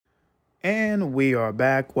And we are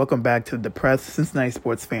back. Welcome back to the Depressed Cincinnati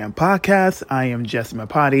Sports Fan Podcast. I am Jesse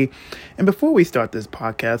Mapati. And before we start this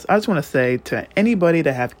podcast, I just want to say to anybody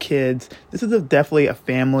that have kids, this is definitely a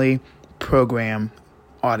family program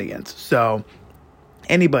audience. So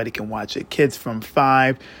anybody can watch it. Kids from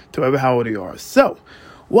 5 to whatever how old you are. So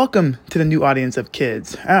welcome to the new audience of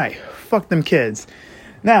kids. All right, fuck them kids.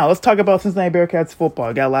 Now, let's talk about Cincinnati Bearcats football.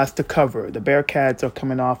 I got lots to cover. The Bearcats are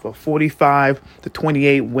coming off a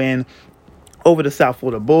 45-28 win over the South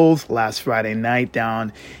Florida Bulls last Friday night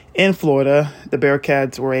down in Florida. The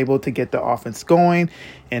Bearcats were able to get the offense going,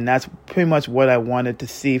 and that's pretty much what I wanted to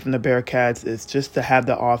see from the Bearcats, is just to have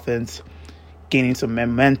the offense gaining some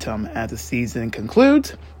momentum as the season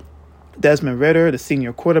concludes. Desmond Ridder, the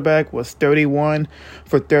senior quarterback, was 31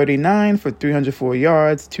 for 39 for 304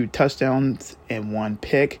 yards, 2 touchdowns, and 1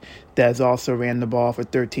 pick. Des also ran the ball for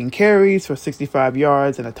 13 carries for 65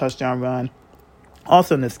 yards and a touchdown run.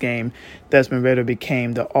 Also in this game, Desmond Ridder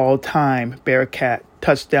became the all-time Bearcat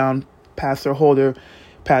touchdown passer holder,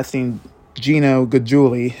 passing Gino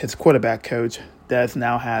Guidugli, his quarterback coach. Des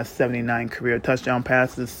now has 79 career touchdown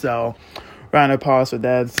passes, so round of applause for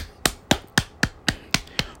Des.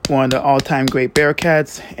 One of the all-time great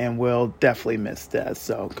Bearcats, and we'll definitely miss Des.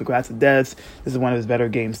 So congrats to Des. This is one of his better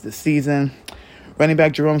games this season. Running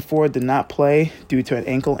back Jerome Ford did not play due to an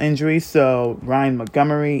ankle injury, so Ryan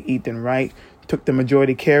Montgomery, Ethan Wright took the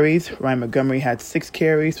majority carries. Ryan Montgomery had 6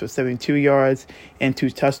 carries for 72 yards and 2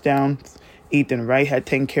 touchdowns. Ethan Wright had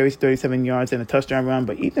 10 carries, 37 yards, and a touchdown run.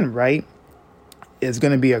 But Ethan Wright is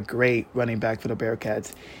going to be a great running back for the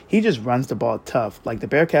Bearcats. He just runs the ball tough. Like, the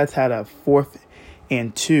Bearcats had a 4th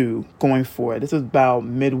and 2 going for it. This was about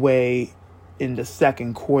midway in the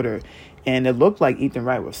second quarter, and it looked like Ethan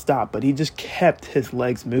Wright was stopped, but he just kept his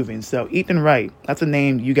legs moving. So Ethan Wright, that's a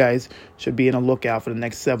name you guys should be on the lookout for the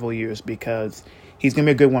next several years, because he's going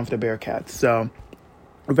to be a good one for the Bearcats. So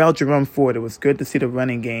without Jerome Ford, it was good to see the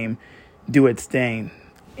running game do its thing,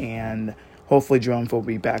 and hopefully Jerome Ford will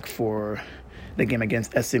be back for the game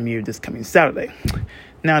against SMU this coming Saturday.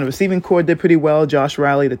 Now, the receiving corps did pretty well. Josh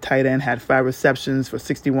Riley, the tight end, had 5 receptions for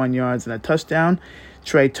 61 yards and a touchdown.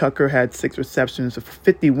 Trey Tucker had 6 receptions for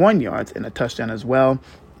 51 yards and a touchdown as well.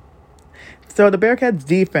 So the Bearcats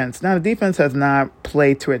defense, now the defense has not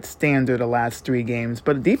played to its standard the last 3 games,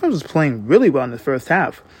 but the defense was playing really well in the first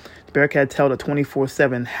half. The Bearcats held a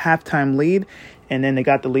 24-7 halftime lead, and then they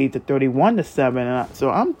got the lead to 31-7.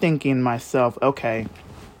 So I'm thinking myself, okay,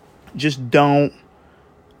 just don't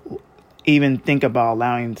even think about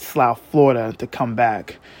allowing South Florida to come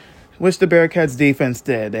back, which the Bearcats defense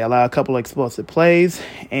did. They allowed a couple of explosive plays,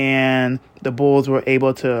 and the Bulls were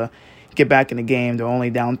able to get back in the game. They're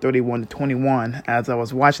only down 31-21. As I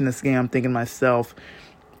was watching this game, I'm thinking to myself,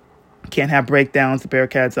 can't have breakdowns. The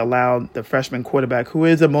Bearcats allowed the freshman quarterback, who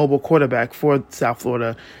is a mobile quarterback for South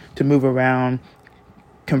Florida, to move around,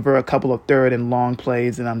 convert a couple of third and long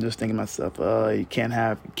plays, and I'm just thinking to myself, you can't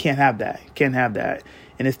have that.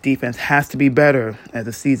 And this defense has to be better as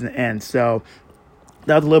the season ends. So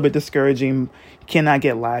that was a little bit discouraging. You cannot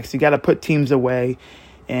get lax. You got to put teams away.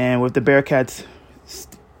 And with the Bearcats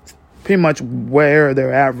pretty much where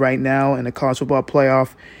they're at right now in the college football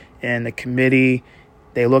playoff and the committee,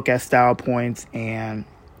 they look at style points, and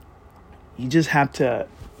you just have to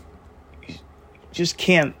 – just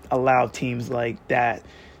can't allow teams like that,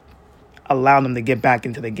 allow them to get back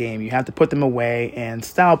into the game. You have to put them away, and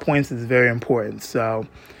style points is very important. So,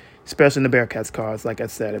 especially in the Bearcats' cause, like I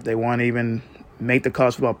said, if they want to even make the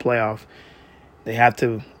college football playoff, they have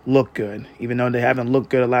to look good. Even though they haven't looked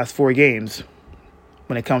good the last 4 games,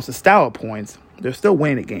 when it comes to style points, they're still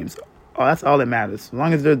winning the games. Oh, that's all that matters. As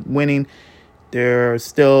long as they're winning, they're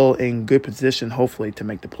still in good position, hopefully, to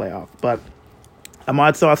make the playoff. But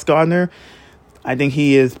Ahmad Sauce Gardner, I think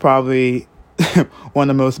he is probably one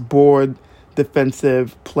of the most bored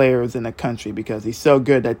defensive players in the country, because he's so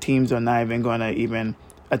good that teams are not even going to even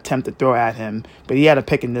attempt to throw at him. But he had a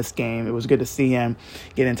pick in this game. It was good to see him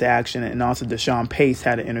get into action. And also Deshaun Pace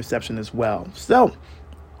had an interception as well. So,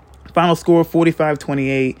 final score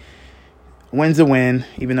 45-28. Win's a win,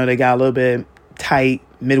 even though they got a little bit tight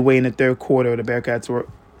midway in the third quarter. The Bearcats were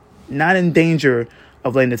not in danger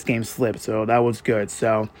of letting this game slip, so that was good.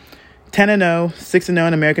 So 10-0, 6-0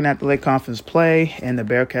 in American Athletic Conference play, and the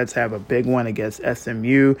Bearcats have a big one against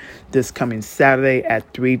SMU this coming Saturday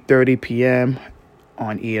at 3:30 p.m.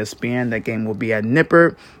 on ESPN. That game will be at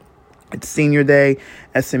Nippert. It's senior day.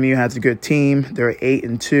 SMU has a good team. They're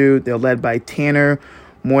 8-2. They're led by Tanner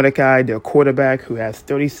Mordecai, their quarterback, who has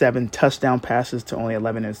 37 touchdown passes to only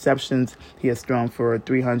 11 interceptions. He has thrown for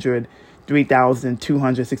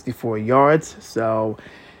 3,264 yards. So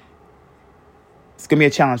it's going to be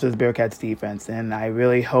a challenge for this Bearcats defense, and I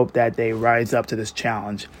really hope that they rise up to this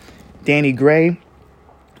challenge. Danny Gray,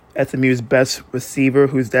 SMU's best receiver,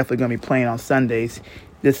 who's definitely going to be playing on Sundays.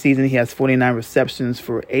 This season, he has 49 receptions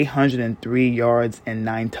for 803 yards and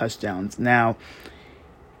 9 touchdowns. Now,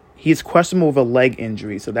 he's questionable with a leg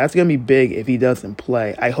injury, so that's going to be big if he doesn't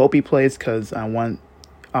play. I hope he plays because I want,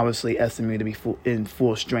 obviously, SMU to be in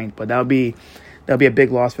full strength, but that'll be a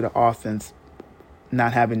big loss for the offense,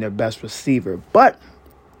 not having their best receiver. But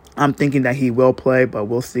I'm thinking that he will play, but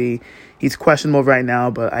we'll see. He's questionable right now,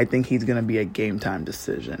 but I think he's going to be a game-time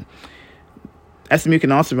decision. SMU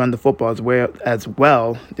can also run the football as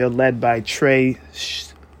well. They're led by Trey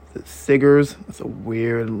Siggers. That's a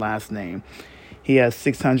weird last name. He has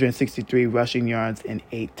 663 rushing yards and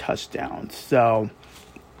 8 touchdowns. So,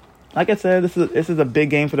 like I said, this is a big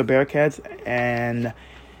game for the Bearcats, and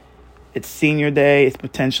it's senior day. It's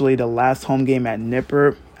potentially the last home game at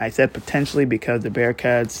Nippert. I said potentially because the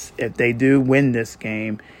Bearcats, if they do win this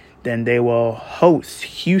game, then they will host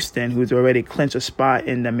Houston, who's already clinched a spot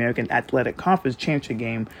in the American Athletic Conference Championship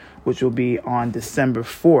game, which will be on December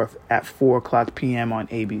 4th at 4 o'clock p.m. on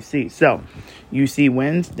ABC. So, UC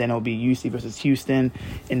wins, then it'll be UC versus Houston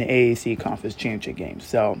in the AAC Conference Championship game.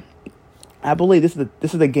 So, I believe this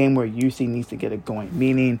is the game where UC needs to get it going,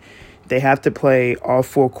 meaning they have to play all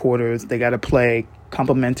 4 quarters. They got to play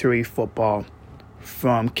complimentary football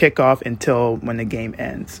from kickoff until when the game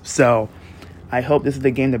ends. So, I hope this is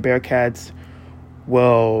the game the Bearcats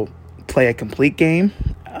will play a complete game.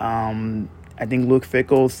 I think Luke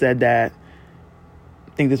Fickell said that,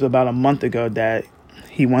 I think this was about a month ago, that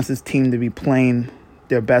he wants his team to be playing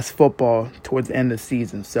their best football towards the end of the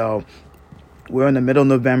season. So we're in the middle of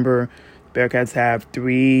November. Bearcats have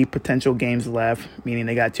 3 potential games left, meaning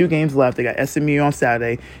they got 2 games left. They got SMU on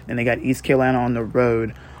Saturday, then they got East Carolina on the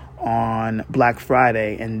road on Black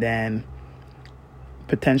Friday, and then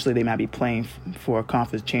potentially they might be playing for a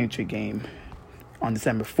conference championship game on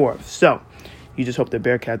December 4th. So you just hope the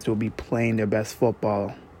Bearcats will be playing their best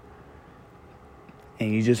football.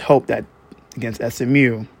 And you just hope that against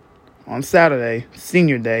SMU on Saturday,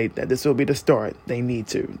 senior day, that this will be the start. They need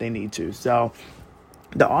to. So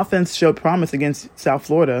the offense showed promise against South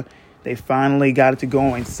Florida. They finally got it to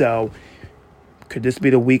going. So could this be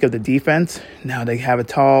the week of the defense? Now they have a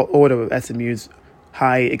tall order of SMU's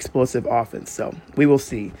high explosive offense. So we will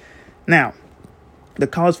see. Now, the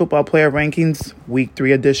college football player rankings, week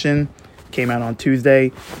 3 edition, came out on Tuesday.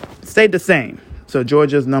 Stayed the same. So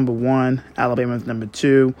Georgia's number 1, Alabama's number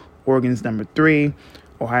 2, Oregon's number 3,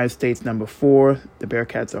 Ohio State's number 4, the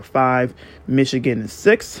Bearcats are 5, Michigan is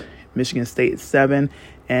 6, Michigan State is 7,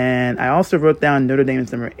 and I also wrote down Notre Dame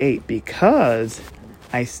is number 8 because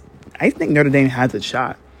I think Notre Dame has a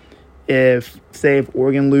shot. If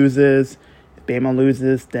Oregon loses, if Bama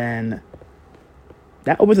loses, then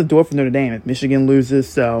that opens the door for Notre Dame. If Michigan loses,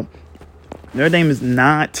 so Notre Dame is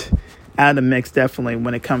not out of the mix, definitely,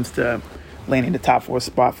 when it comes to landing the top 4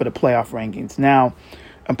 spot for the playoff rankings. Now,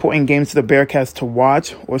 important games to the Bearcats to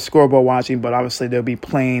watch or scoreboard watching, but obviously they'll be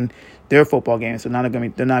playing their football games, so they're not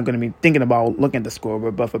going to be thinking about looking at the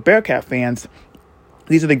scoreboard. But for Bearcat fans,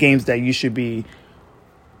 these are the games that you should be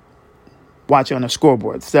watching on the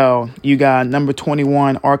scoreboard. So you got number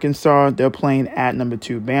 21 Arkansas. They're playing at number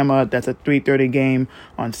 2 Bama. That's a 3:30 game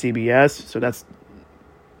on CBS. So that's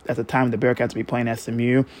the time the Bearcats will be playing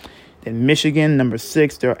SMU. Then Michigan, number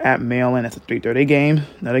 6, they're at Maryland. That's a 3:30 game.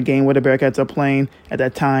 Another game where the Bearcats are playing at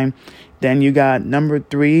that time. Then you got number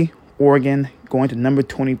 3 Oregon going to number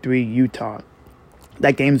 23 Utah.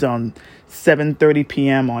 That game's on 7:30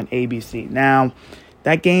 p.m. on ABC. Now,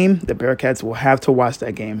 that game, the Bearcats will have to watch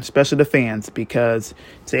that game, especially the fans, because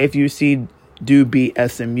say if UC do beat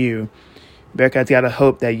SMU, Bearcats got to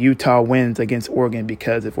hope that Utah wins against Oregon,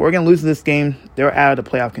 because if Oregon loses this game, they're out of the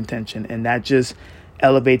playoff contention, and that just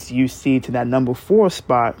elevates UC to that number 4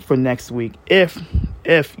 spot for next week if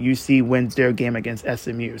UC wins their game against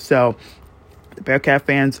SMU. So the Bearcat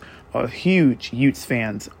fans are huge Utes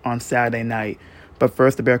fans on Saturday night. But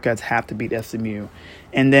first, the Bearcats have to beat SMU.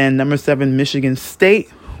 And then number 7, Michigan State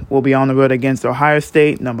will be on the road against Ohio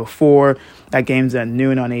State. Number 4, that game's at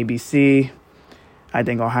noon on ABC. I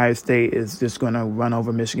think Ohio State is just going to run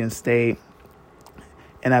over Michigan State.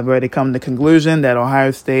 And I've already come to the conclusion that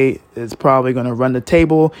Ohio State is probably going to run the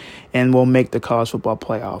table and will make the college football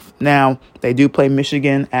playoff. Now, they do play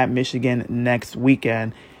Michigan at Michigan next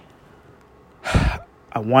weekend.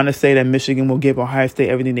 I want to say that Michigan will give Ohio State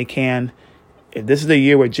everything they can. If this is the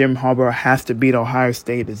year where Jim Harbaugh has to beat Ohio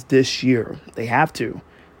State, it's this year. They have to.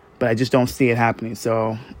 But I just don't see it happening.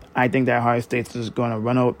 So I think that Ohio State's just going to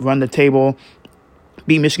run the table,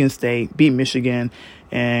 beat Michigan State, beat Michigan,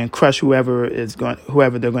 and crush whoever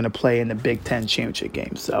they're going to play in the Big Ten championship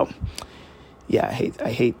game. So, yeah, I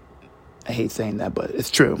hate saying that, but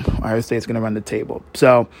it's true. Ohio State's going to run the table.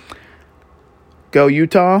 So, go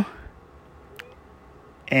Utah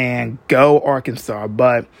and go Arkansas.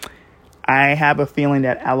 But I have a feeling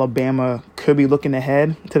that Alabama could be looking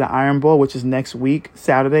ahead to the Iron Bowl, which is next week,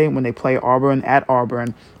 Saturday, when they play Auburn at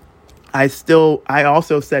Auburn. I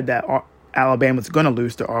also said that Alabama's going to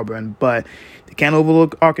lose to Auburn, but they can't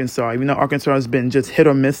overlook Arkansas. Even though Arkansas has been just hit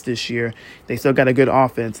or miss this year, they still got a good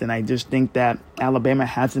offense, and I just think that Alabama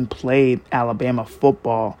hasn't played Alabama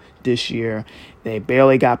football this year. They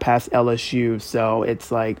barely got past LSU, so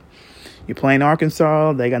it's like you're playing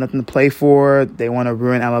Arkansas. They got nothing to play for. They want to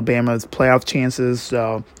ruin Alabama's playoff chances,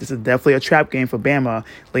 so this is definitely a trap game for Bama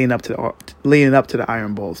leading up to the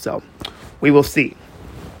Iron Bowl. So we will see.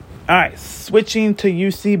 All right, switching to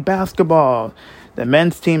UC basketball. The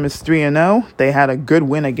men's team is 3-0. They had a good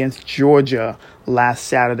win against Georgia last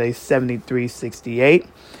Saturday, 73-68.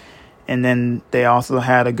 And then they also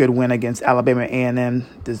had a good win against Alabama A&M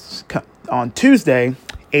on Tuesday,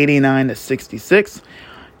 89-66.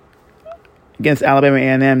 Against Alabama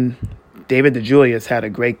A&M, David DeJulius had a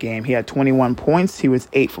great game. He had 21 points. He was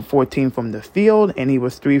 8 for 14 from the field, and he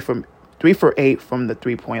was 3 for 8 from the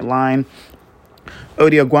three-point line.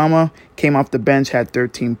 Odi Oguama came off the bench, had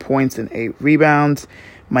 13 points and 8 rebounds.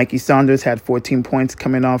 Mikey Saunders had 14 points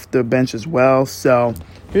coming off the bench as well. So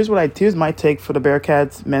here's my take for the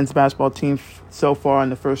Bearcats men's basketball team so far in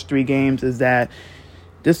the first 3 games is that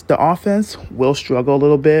the offense will struggle a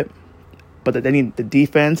little bit, but that they need the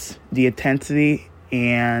defense, the intensity,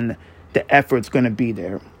 and the effort's going to be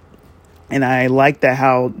there. And I like that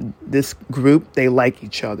how this group, they like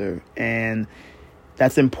each other, and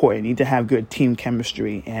that's important. You need to have good team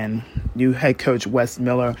chemistry, and new head coach Wes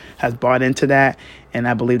Miller has bought into that, and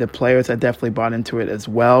I believe the players have definitely bought into it as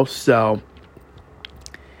well. So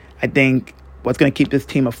I think what's going to keep this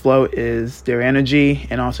team afloat is their energy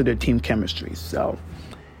and also their team chemistry. So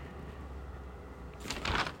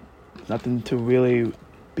nothing to really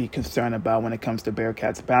be concerned about when it comes to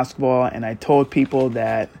Bearcats basketball. And I told people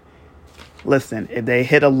that, listen, if they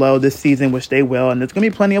hit a low this season, which they will, and there's going to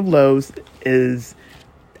be plenty of lows,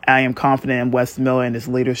 I am confident in Wes Miller and his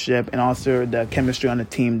leadership and also the chemistry on the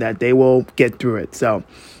team that they will get through it. So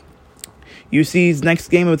UC's next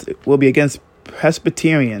game will be against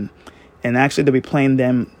Presbyterian, and actually they'll be playing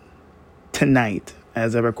them tonight.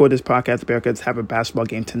 As I record this podcast, the Bearcats have a basketball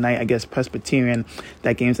game tonight against Presbyterian.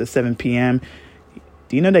 That game's at 7 p.m.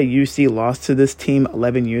 Do you know that UC lost to this team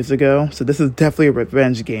 11 years ago? So this is definitely a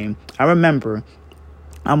revenge game. I remember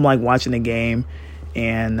I'm like watching the game,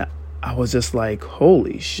 and I was just like,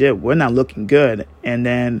 holy shit, we're not looking good. And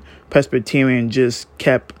then Presbyterian just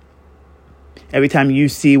kept, every time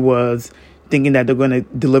UC was thinking that they're going to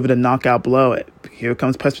deliver the knockout blow, here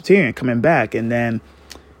comes Presbyterian coming back. And then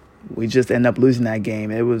we just end up losing that game.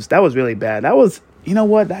 That was really bad. That was, you know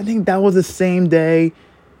what? I think that was the same day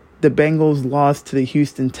the Bengals lost to the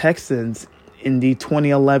Houston Texans in the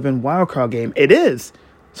 2011 wildcard game. It is.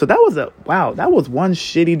 So that was one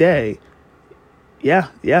shitty day. Yeah,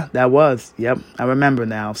 that was. Yep, I remember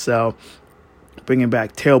now. So, bringing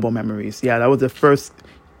back terrible memories. Yeah, that was the first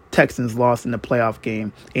Texans loss in the playoff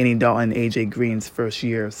game. Andy Dalton, AJ Green's first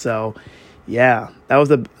year. So, yeah, that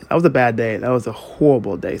was a bad day. That was a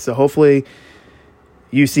horrible day. So, hopefully,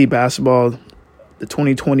 UC basketball, the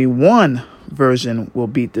 2021 version, will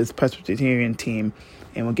beat this Presbyterian team,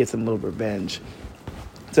 and we'll get some little revenge.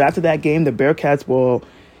 So, after that game, the Bearcats will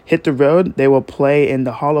hit the road. They will play in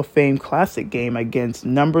the Hall of Fame Classic game against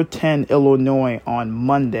number 10 Illinois on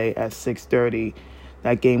Monday at 6:30.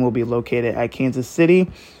 That game will be located at Kansas City,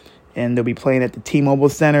 and they'll be playing at the T-Mobile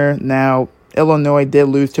Center. Now, Illinois did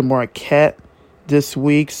lose to Marquette this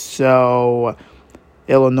week, so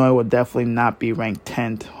Illinois will definitely not be ranked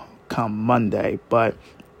 10th come Monday. But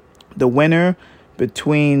the winner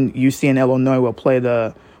between UC and Illinois will play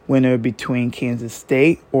the winner between Kansas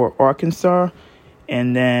State or Arkansas.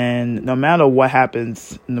 And then no matter what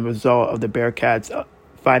happens in the result of the Bearcats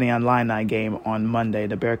Fighting Illini game on Monday,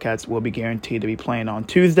 the Bearcats will be guaranteed to be playing on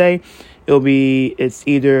Tuesday. It's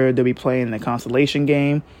either they'll be playing the consolation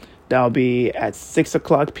game. That'll be at 6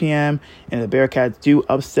 o'clock p.m. And the Bearcats do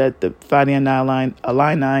upset the Fighting Illini.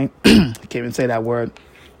 I can't even say that word.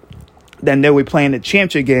 Then they'll be playing the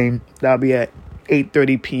championship game. That'll be at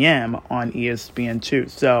 8:30 p.m. on ESPN2.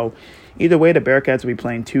 So either way, the Bearcats will be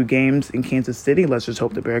playing 2 games in Kansas City. Let's just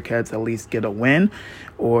hope the Bearcats at least get a win.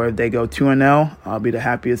 Or if they go 2-0, I'll be the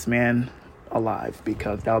happiest man alive,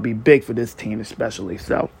 because that'll be big for this team especially.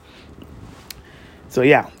 So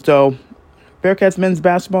yeah. So Bearcats men's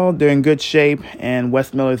basketball, they're in good shape, and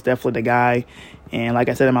Wes Miller is definitely the guy. And like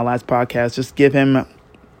I said in my last podcast, just give him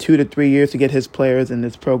 2 to 3 years to get his players, and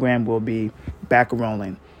this program will be back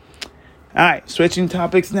rolling. All right, switching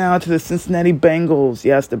topics now to the Cincinnati Bengals.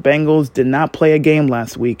 Yes, the Bengals did not play a game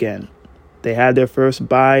last weekend. They had their first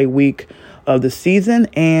bye week of the season,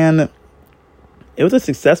 and it was a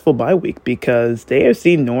successful bye week because the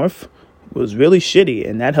AFC North was really shitty,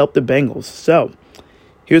 and that helped the Bengals. So,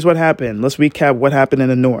 here's what happened. Let's recap what happened in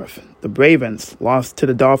the North. The Ravens lost to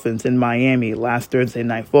the Dolphins in Miami last Thursday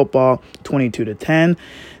Night Football, 22-10.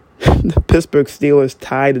 The Pittsburgh Steelers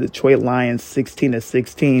tied the Detroit Lions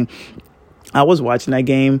 16-16. I was watching that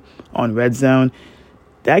game on Red Zone.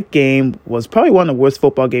 That game was probably one of the worst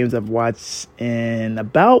football games I've watched in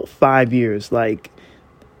about 5 years. Like,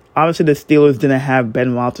 obviously the Steelers didn't have Ben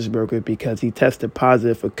Roethlisberger because he tested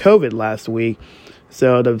positive for COVID last week.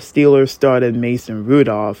 So the Steelers started Mason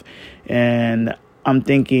Rudolph. And I'm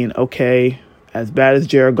thinking, okay, as bad as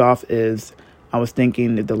Jared Goff is, I was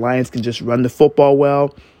thinking if the Lions can just run the football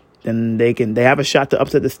well, then they have a shot to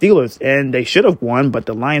upset the Steelers. And they should have won, but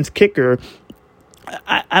the Lions kicker,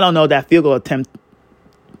 I don't know, that field goal attempt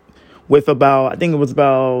with I think it was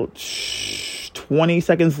about 20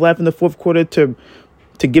 seconds left in the fourth quarter to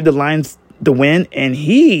give the Lions the win, and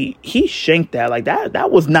he shanked that. Like,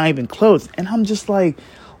 that was not even close. And I'm just like,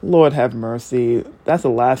 Lord have mercy. That's the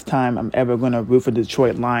last time I'm ever going to root for the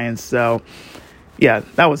Detroit Lions. So, yeah,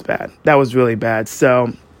 that was bad. That was really bad.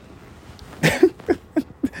 So, if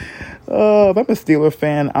I'm a Steeler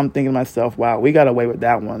fan, I'm thinking to myself, wow, we got away with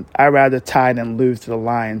that one. I'd rather tie than lose to the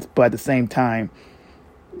Lions. But at the same time,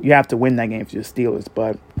 you have to win that game for your Steelers.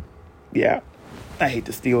 But, yeah, I hate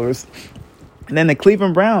the Steelers. And then the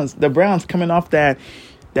Cleveland Browns. The Browns coming off that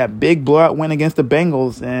big blowout win against the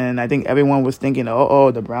Bengals. And I think everyone was thinking,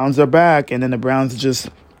 the Browns are back. And then the Browns just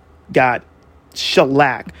got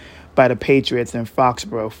shellacked by the Patriots in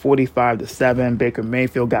Foxborough, 45-7. Baker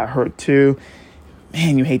Mayfield got hurt too.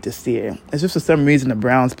 Man, you hate to see it. It's just for some reason the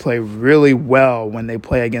Browns play really well when they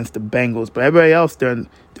play against the Bengals. But everybody else, they're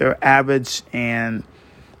average, and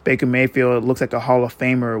Baker Mayfield looks like a Hall of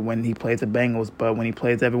Famer when he plays the Bengals. But when he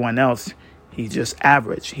plays everyone else, he's just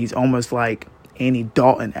average. He's almost like Andy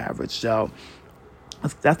Dalton average. So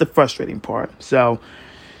that's the frustrating part. So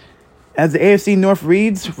as the AFC North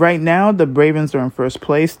reads right now, the Ravens are in first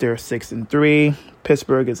place. They're 6-3.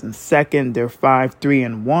 Pittsburgh is in second. They're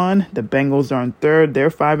 5-3-1. The Bengals are in third.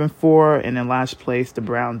 They're 5-4. And in last place, the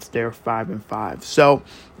Browns, they're 5-5. So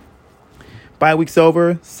bye week's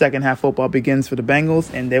over. Second half football begins for the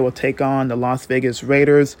Bengals, and they will take on the Las Vegas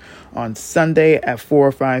Raiders on Sunday at 4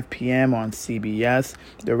 or 5 p.m. on CBS.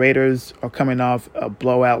 The Raiders are coming off a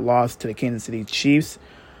blowout loss to the Kansas City Chiefs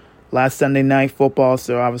last Sunday night football.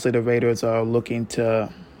 So obviously the Raiders are looking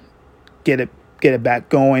to get it back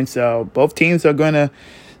going. So both teams are this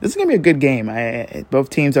is going to be a good game. Both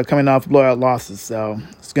teams are coming off blowout losses. So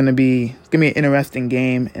it's going to be an interesting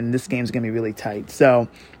game, and this game is going to be really tight. So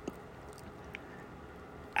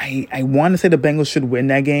I want to say the Bengals should win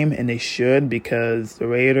that game, and they should, because the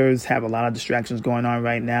Raiders have a lot of distractions going on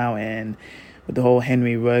right now, and with the whole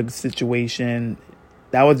Henry Ruggs situation,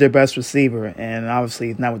 that was their best receiver, and obviously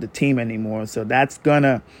he's not with the team anymore, so that's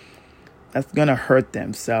gonna hurt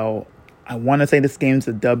them. So I want to say this game's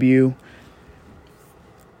a W.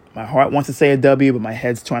 My heart wants to say a W, but my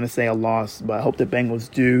head's trying to say a loss. But I hope the Bengals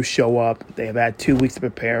do show up. They have had 2 weeks to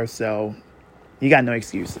prepare, so you got no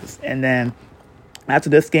excuses. And then after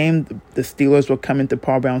this game, the Steelers will come into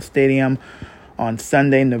Paul Brown Stadium on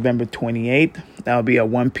Sunday, November 28th. That will be a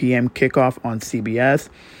 1 p.m. kickoff on CBS.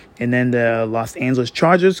 And then the Los Angeles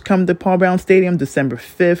Chargers come to Paul Brown Stadium December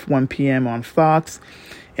 5th, 1 p.m. on Fox.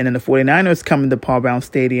 And then the 49ers come to Paul Brown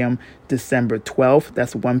Stadium December 12th.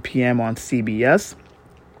 That's 1 p.m. on CBS.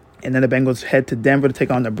 And then the Bengals head to Denver to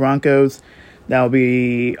take on the Broncos. That will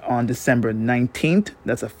be on December 19th.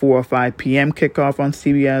 That's a 4 or 5 p.m. kickoff on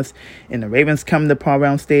CBS. And the Ravens come to Paul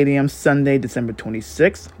Brown Stadium Sunday, December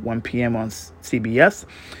 26th, 1 p.m. on CBS.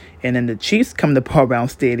 And then the Chiefs come to Paul Brown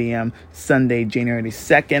Stadium Sunday, January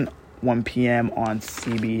 2nd, 1 p.m. on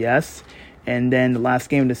CBS. And then the last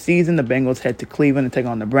game of the season, the Bengals head to Cleveland to take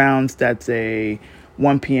on the Browns. That's a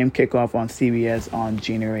 1 p.m. kickoff on CBS on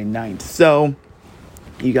January 9th. So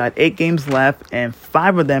you got 8 games left, and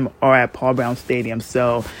 5 of them are at Paul Brown Stadium.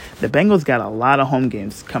 So the Bengals got a lot of home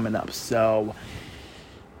games coming up. So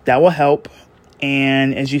that will help.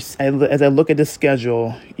 And as I look at the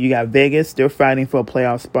schedule, you got Vegas. They're fighting for a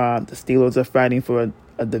playoff spot. The Steelers are fighting for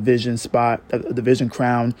a division spot, a division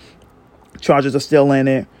crown. Chargers are still in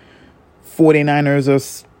it.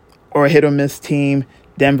 49ers are a hit-or-miss team.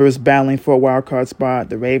 Denver's battling for a wild card spot.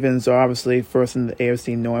 The Ravens are obviously first in the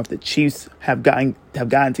AFC North. The Chiefs have gotten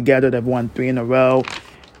together. They've won 3 in a row.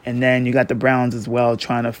 And then you got the Browns as well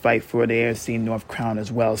trying to fight for the AFC North crown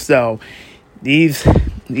as well. So these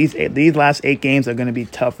last 8 games are going to be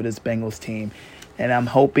tough for this Bengals team. And I'm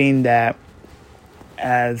hoping that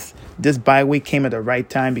as this bye week came at the right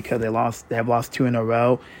time because they have lost 2 in a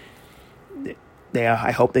row.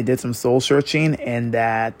 I hope they did some soul searching and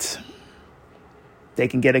that they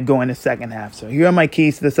can get it going in the second half. So here are my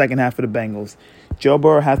keys to the second half for the Bengals. Joe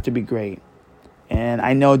Burrow has to be great. And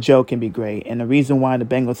I know Joe can be great. And the reason why the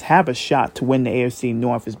Bengals have a shot to win the AFC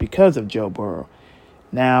North is because of Joe Burrow.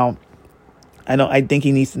 Now, I think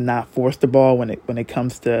he needs to not force the ball when it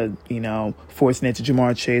comes to, forcing it to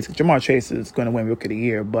Jamar Chase. Jamar Chase is going to win Rookie of the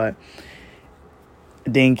Year, but I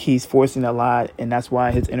think he's forcing a lot, and that's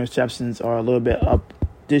why his interceptions are a little bit up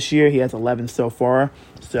this year. He has 11 so far.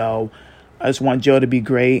 So I just want Joe to be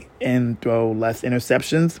great and throw less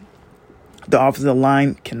interceptions. The offensive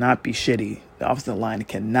line cannot be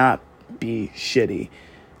shitty.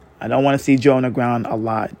 I don't want to see Joe on the ground a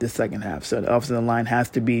lot this second half. So the offensive line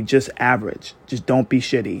has to be just average. Just don't be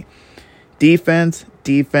shitty. Defense.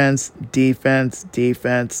 The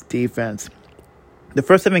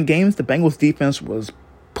first 7 games, the Bengals defense was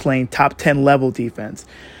playing top 10 level defense.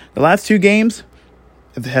 The last 2 games,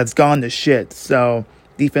 it has gone to shit. So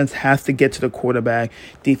defense has to get to the quarterback.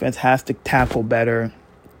 Defense has to tackle better.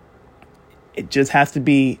 It just has to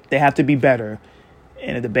be, they have to be better.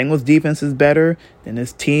 And if the Bengals defense is better, then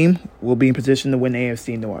this team will be in position to win the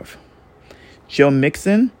AFC North. Joe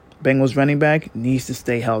Mixon, Bengals running back, needs to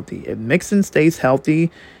stay healthy. If Mixon stays healthy,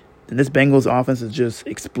 then this Bengals offense is just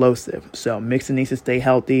explosive. So Mixon needs to stay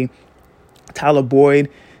healthy. Tyler Boyd,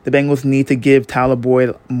 the Bengals need to give Tyler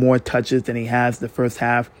Boyd more touches than he has the first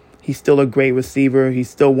half. He's still a great receiver. He's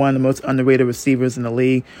still one of the most underrated receivers in the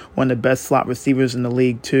league, one of the best slot receivers in the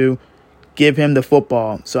league too. Give him the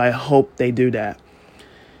football. So I hope they do that.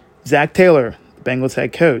 Zach Taylor, the Bengals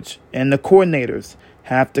head coach, and the coordinators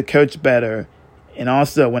have to coach better. And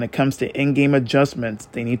also, when it comes to in-game adjustments,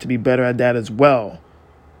 they need to be better at that as well.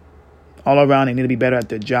 All around, they need to be better at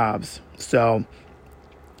their jobs. So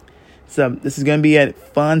this is going to be a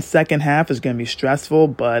fun second half. It's going to be stressful,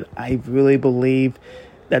 but I really believe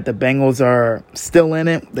that the Bengals are still in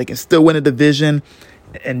it. They can still win a division.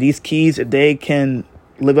 And these keys, if they can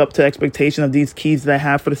live up to expectation of these keys that I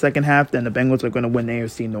have for the second half, then the Bengals are going to win the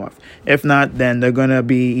AFC North. If not, then they're going to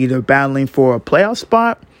be either battling for a playoff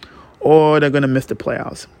spot or they're going to miss the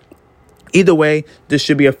playoffs. Either way, this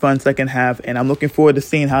should be a fun second half, and I'm looking forward to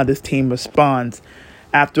seeing how this team responds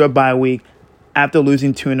after a bye week, after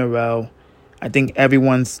losing 2 in a row. I think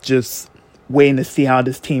everyone's just waiting to see how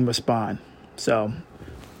this team responds. So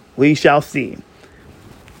we shall see.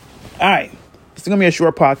 All right, this is going to be a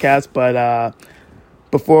short podcast, but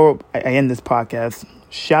before I end this podcast,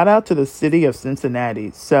 shout out to the city of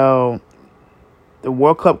Cincinnati. So the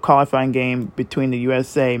World Cup qualifying game between the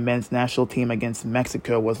USA men's national team against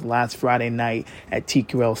Mexico was last Friday night at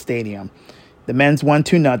TQL Stadium. The men's won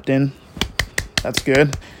 2-0. That's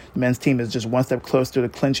good. The men's team is just one step closer to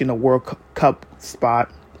clinching a World Cup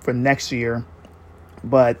spot for next year.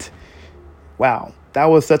 But, wow, that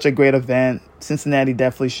was such a great event. Cincinnati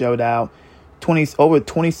definitely showed out. Over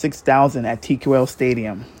 26,000 at TQL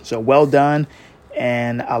Stadium. So well done.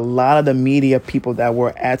 And a lot of the media people that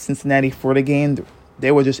were at Cincinnati for the game,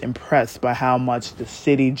 they were just impressed by how much the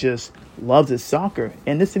city just loves its soccer.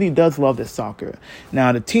 And the city does love this soccer.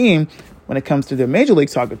 Now, the team, when it comes to the Major League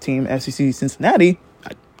Soccer team, FCC Cincinnati,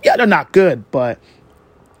 yeah, they're not good. But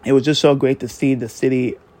it was just so great to see the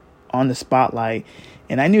city on the spotlight.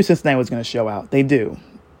 And I knew Cincinnati was going to show out. They do.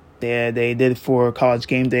 They did it for College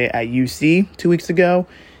Game Day at UC 2 weeks ago,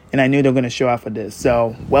 and I knew they were going to show out for this.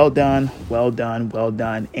 So well done.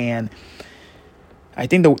 And I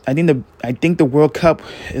think the World Cup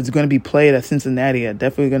is going to be played at Cincinnati. I'm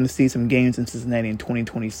definitely going to see some games in Cincinnati in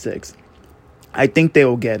 2026. I think they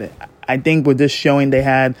will get it. I think with this showing they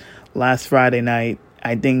had last Friday night,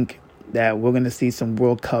 I think that we're going to see some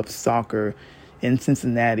World Cup soccer in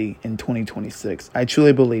Cincinnati in 2026. I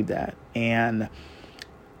truly believe that, and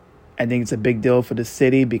I think it's a big deal for the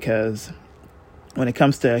city because when it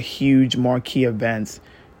comes to huge marquee events,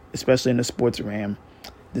 especially in the sports realm,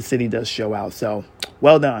 the city does show out. So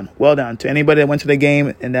well done to anybody that went to the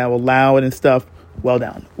game and that were loud and stuff. Well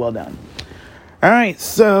done. All right,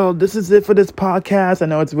 so this is it for this podcast. I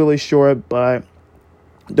know it's really short, but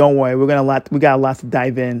don't worry, we got a lot to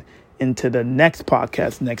dive into the next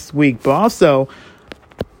podcast next week. But also,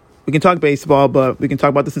 we can talk baseball, but we can talk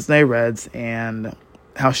about the Cincinnati Reds and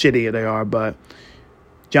how shitty they are. But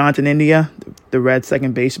Jonathan India, the Reds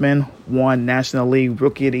second baseman, won National League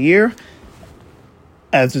Rookie of the Year,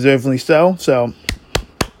 as deservedly so. So,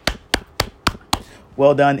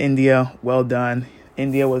 well done, India. Well done.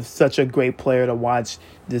 India was such a great player to watch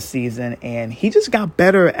this season, and he just got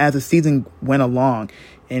better as the season went along.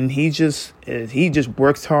 And he just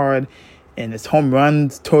works hard, and his home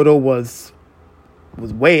runs total was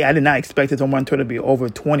way. I did not expect his home run total to be over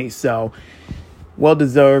 20. So, well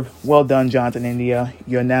deserved. Well done, Jonathan India.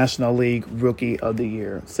 Your National League Rookie of the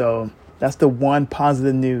Year. So that's the one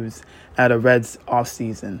positive news out of Reds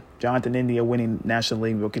offseason. Jonathan India winning National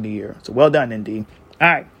League Rookie of the Year. So well done, Indy. All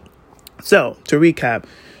right. So to recap,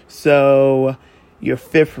 your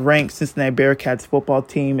 5th-ranked Cincinnati Bearcats football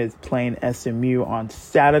team is playing SMU on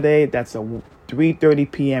Saturday. That's a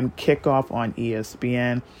 3:30 p.m. kickoff on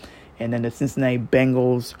ESPN. And then the Cincinnati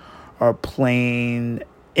Bengals are playing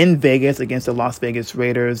in Vegas against the Las Vegas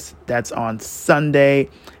Raiders. That's on Sunday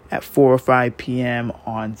at 4:05 p.m.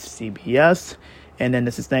 on CBS. And then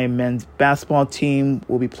the Cincinnati men's basketball team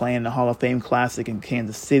will be playing the Hall of Fame Classic in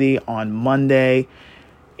Kansas City on Monday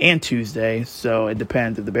and Tuesday. So it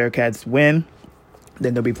depends. If the Bearcats win,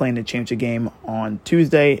 then they'll be playing the championship game on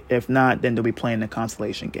Tuesday. If not, then they'll be playing the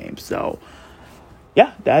consolation game. So,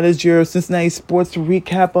 yeah, that is your Cincinnati sports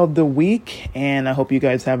recap of the week. And I hope you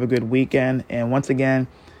guys have a good weekend. And once again,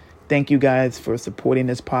 thank you guys for supporting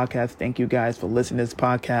this podcast. Thank you guys for listening to this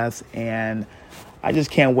podcast. And I just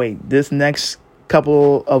can't wait. This next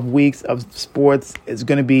couple of weeks of sports is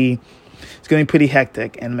going to be pretty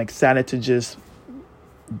hectic. And I'm excited to just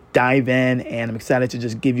dive in, and I'm excited to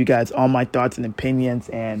just give you guys all my thoughts and opinions,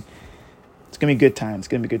 and it's gonna be good times.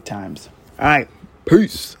 All right,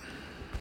 peace.